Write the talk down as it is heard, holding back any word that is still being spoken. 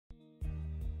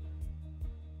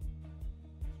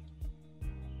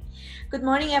Good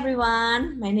morning,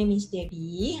 everyone. My name is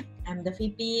Debbie. I'm the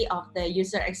VP of the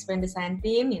User Experience Design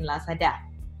team in Lazada.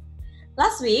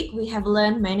 Last week, we have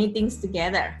learned many things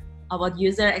together about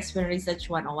User Experience Research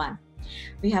 101.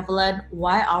 We have learned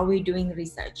why are we doing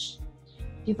research,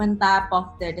 different type of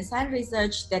the design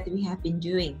research that we have been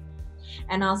doing,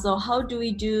 and also how do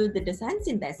we do the design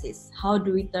synthesis, how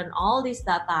do we turn all this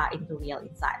data into real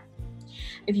insight.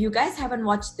 If you guys haven't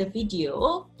watched the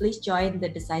video, please join the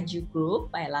Design You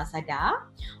group by Lazada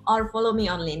or follow me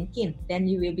on LinkedIn. Then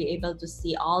you will be able to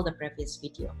see all the previous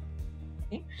video.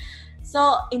 Okay?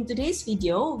 So in today's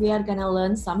video, we are gonna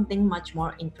learn something much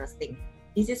more interesting.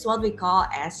 This is what we call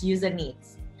as user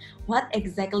needs. What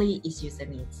exactly is user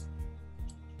needs?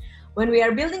 When we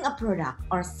are building a product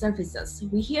or services,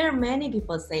 we hear many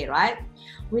people say, right?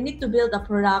 We need to build a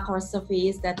product or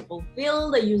service that fulfill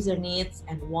the user needs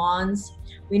and wants.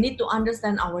 We need to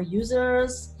understand our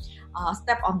users,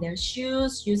 step on their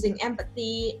shoes, using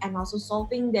empathy, and also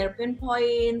solving their pain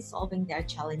points, solving their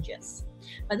challenges.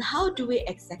 But how do we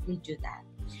exactly do that?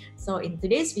 So in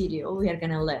today's video, we are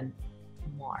gonna learn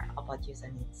more about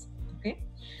user needs, okay?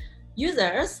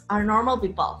 Users are normal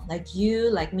people like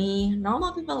you, like me,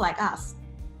 normal people like us.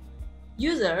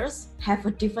 Users have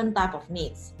a different type of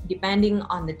needs depending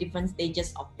on the different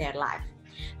stages of their life.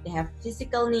 They have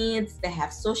physical needs, they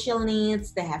have social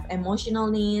needs, they have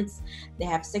emotional needs, they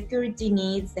have security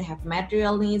needs, they have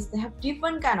material needs, they have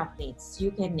different kind of needs.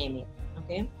 You can name it,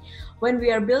 okay? When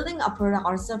we are building a product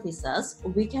or services,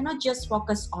 we cannot just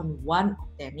focus on one of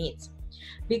their needs.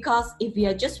 Because if we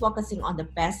are just focusing on the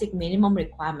basic minimum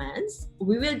requirements,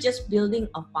 we will just building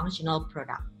a functional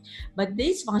product. But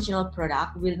this functional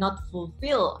product will not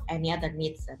fulfill any other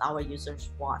needs that our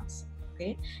users want.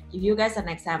 Okay, give you guys an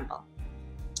example.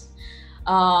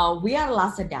 We are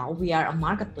Lazada, we are a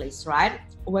marketplace, right?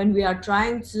 When we are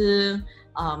trying to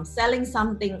selling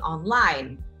something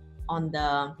online on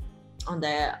the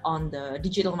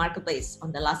digital marketplace,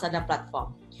 on the Lazada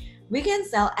platform, we can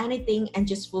sell anything and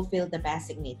just fulfill the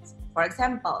basic needs. For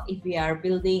example, if we are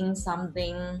building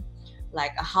something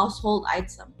like a household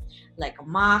item, like a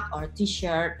mug or a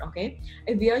t-shirt, okay?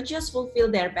 If we are just fulfill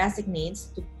their basic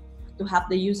needs to help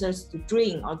the users to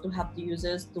drink or to help the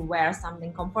users to wear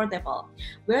something comfortable,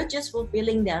 we're just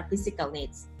fulfilling their physical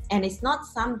needs. And it's not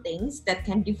some things that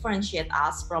can differentiate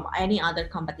us from any other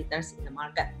competitors in the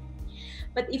market.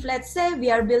 But if let's say we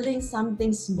are building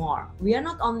something small, we are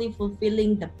not only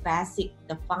fulfilling the basic,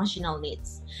 the functional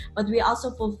needs, but we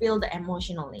also fulfill the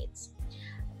emotional needs.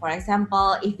 For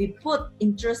example, if we put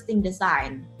interesting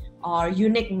design or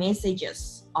unique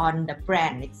messages on the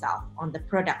brand itself, on the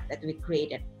product that we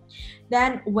created,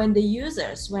 then when the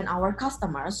users, when our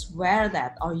customers wear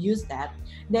that or use that,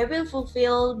 they will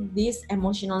fulfill these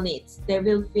emotional needs. They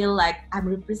will feel like I'm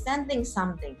representing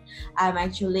something. I'm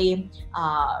actually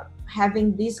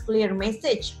having this clear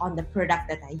message on the product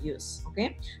that I use,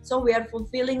 okay? So we are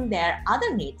fulfilling their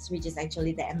other needs, which is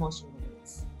actually the emotional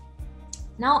needs.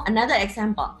 Now, another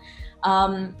example.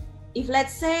 If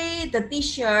let's say the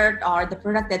t-shirt or the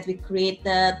product that we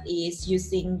created is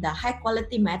using the high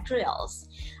quality materials,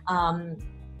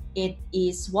 it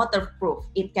is waterproof.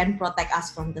 It can protect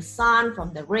us from the sun,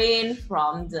 from the rain,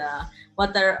 from the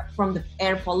water, from the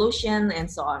air pollution,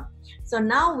 and so on. So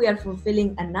now we are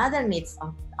fulfilling another needs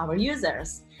of our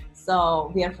users.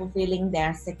 So we are fulfilling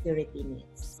their security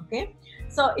needs, okay?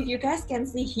 So if you guys can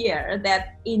see here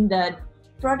that in the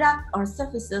product or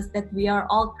services that we are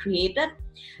all created,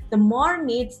 the more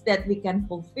needs that we can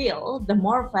fulfill, the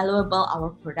more valuable our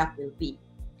product will be,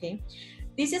 okay?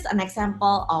 This is an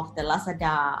example of the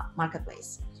Lazada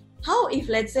marketplace. How if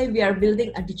let's say we are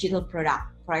building a digital product,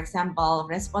 for example,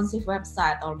 responsive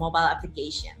website or mobile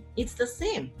application, it's the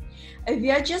same. If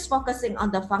we are just focusing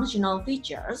on the functional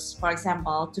features, for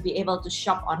example, to be able to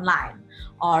shop online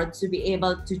or to be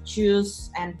able to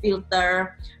choose and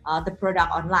filter the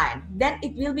product online, then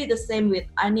it will be the same with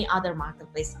any other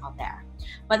marketplace out there.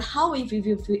 But how if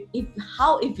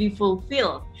we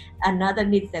fulfill another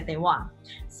needs that they want?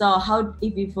 So how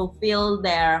if we fulfill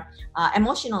their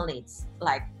emotional needs,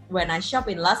 like when I shop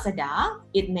in Lazada,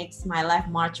 it makes my life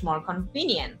much more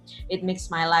convenient. It makes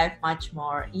my life much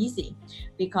more easy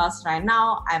because right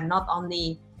now I'm not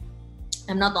only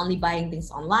buying things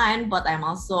online, but I'm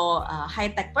also a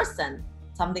high-tech person,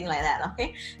 something like that,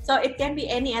 okay? So it can be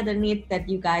any other need that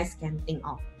you guys can think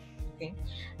of, okay?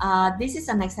 This is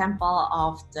an example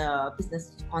of the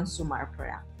business to consumer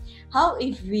product. How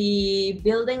if we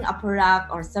building a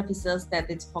product or services that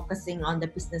it's focusing on the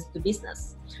business to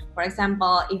business? For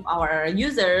example, if our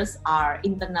users are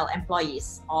internal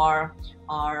employees or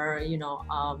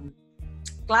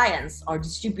clients or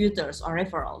distributors or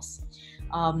referrals,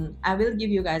 I will give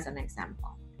you guys an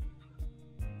example.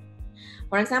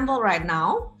 For example, right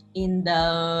now in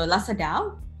the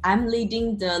Lazada, I'm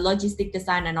leading the logistic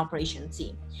design and operation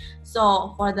team.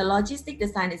 So for the logistic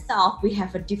design itself, we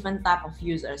have a different type of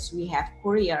users. We have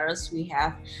couriers, we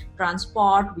have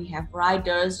transport, we have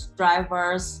riders,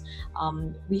 drivers,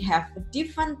 we have a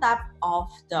different type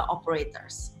of the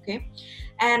operators, okay?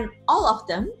 And all of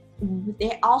them,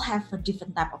 they all have a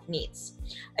different type of needs.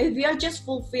 If we are just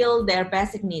fulfill their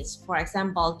basic needs, for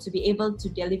example, to be able to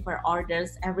deliver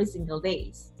orders every single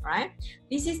day, right?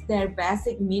 This is their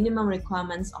basic minimum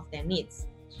requirements of their needs.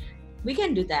 We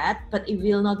can do that, but it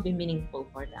will not be meaningful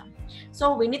for them.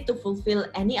 So we need to fulfill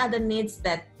any other needs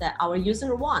that our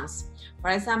user wants. For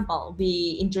example,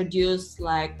 we introduce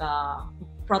like a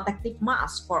protective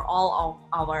mask for all of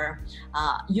our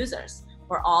users,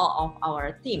 for all of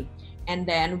our team. And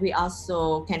then we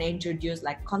also can introduce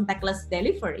like contactless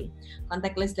delivery.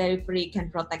 Contactless delivery can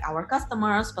protect our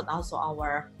customers, but also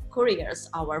our couriers,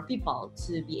 our people,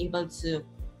 to be able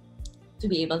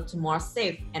to more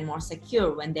safe and more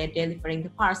secure when they're delivering the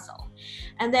parcel.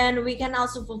 And then we can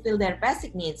also fulfill their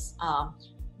basic needs,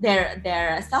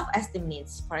 their self-esteem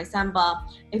needs. For example,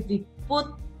 if we put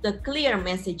the clear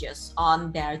messages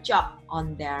on their job,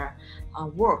 on their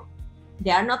work, they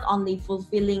are not only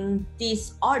fulfilling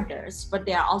these orders, but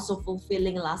they are also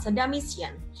fulfilling Lazada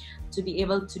mission to be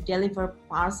able to deliver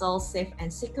parcels safe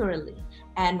and securely.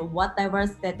 And whatever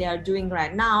that they are doing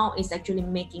right now is actually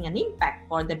making an impact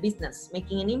for the business,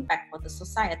 making an impact for the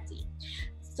society.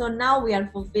 So now we are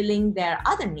fulfilling their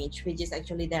other needs, which is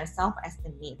actually their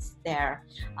self-esteem needs, their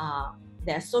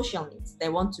social needs. They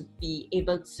want to be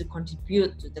able to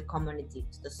contribute to the community,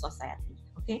 to the society.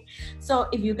 Okay, so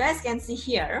if you guys can see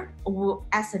here,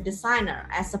 as a designer,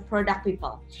 as a product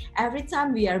people, every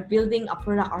time we are building a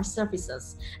product or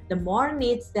services, the more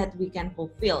needs that we can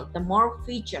fulfill, the more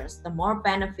features, the more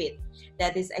benefit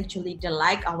that is actually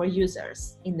delight our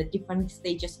users in the different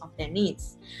stages of their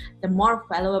needs, the more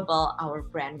valuable our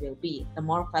brand will be, the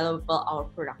more valuable our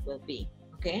product will be.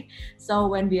 Okay, so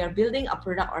when we are building a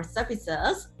product or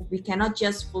services, we cannot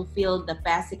just fulfill the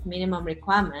basic minimum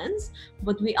requirements,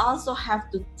 but we also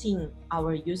have to think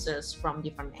our users from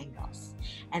different angles.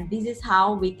 And this is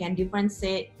how we can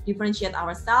differentiate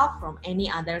ourselves from any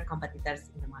other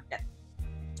competitors in the market.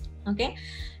 Okay,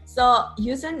 so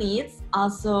user needs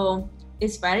also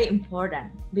is very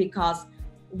important, because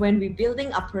when we're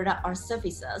building a product or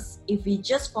services, if we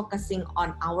just focusing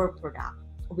on our product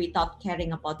without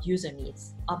caring about user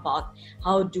needs, about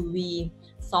how do we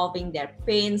solving their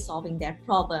pain, solving their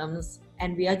problems,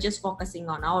 and we are just focusing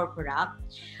on our product,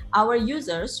 our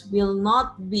users will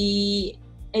not be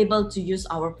able to use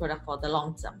our product for the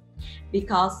long term.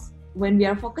 Because when we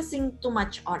are focusing too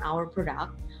much on our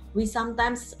product, we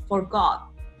sometimes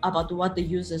forgot about what the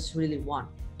users really want.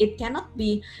 It cannot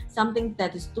be something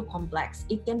that is too complex.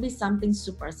 It can be something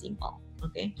super simple.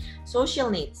 Okay,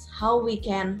 social needs, how we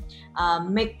can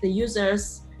make the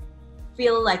users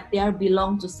feel like they are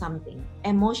belong to something.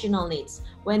 Emotional needs,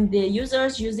 when the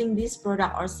users using this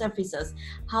product or services,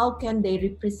 how can they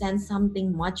represent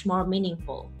something much more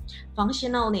meaningful.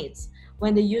 Functional needs,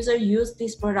 when the user use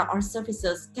this product or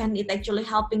services, can it actually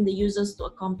helping the users to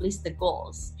accomplish the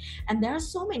goals? And there are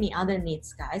so many other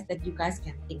needs, guys, that you guys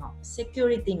can think of.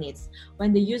 Security needs,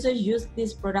 when the user use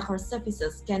this product or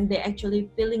services, can they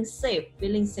actually feeling safe,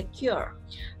 feeling secure,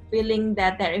 feeling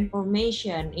that their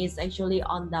information is actually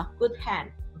on the good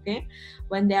hand. Okay,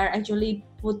 when they are actually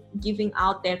giving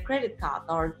out their credit card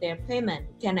or their payment,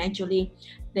 can actually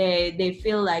they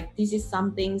feel like this is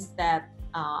something that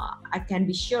I can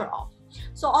be sure of.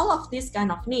 So all of these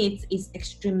kind of needs is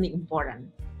extremely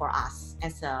important for us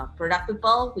as a product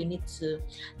people. We need to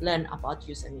learn about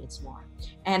user needs more.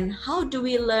 And how do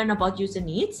we learn about user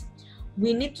needs?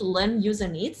 We need to learn user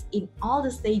needs in all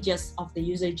the stages of the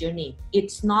user journey.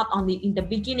 It's not only in the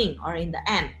beginning or in the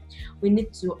end. We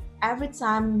need to, every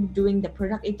time doing the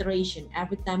product iteration,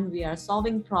 every time we are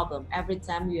solving problem, every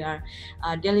time we are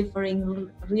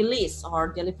delivering release or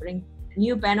delivering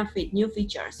new benefit, new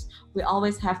features, we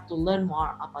always have to learn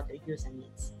more about the user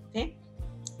needs. Okay,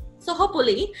 so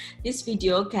hopefully this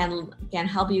video can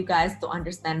help you guys to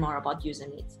understand more about user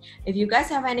needs. If you guys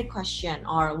have any question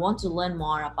or want to learn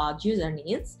more about user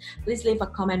needs, please leave a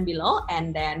comment below,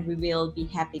 and then we will be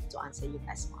happy to answer you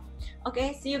guys more.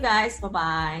 Okay, see you guys. Bye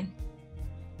bye.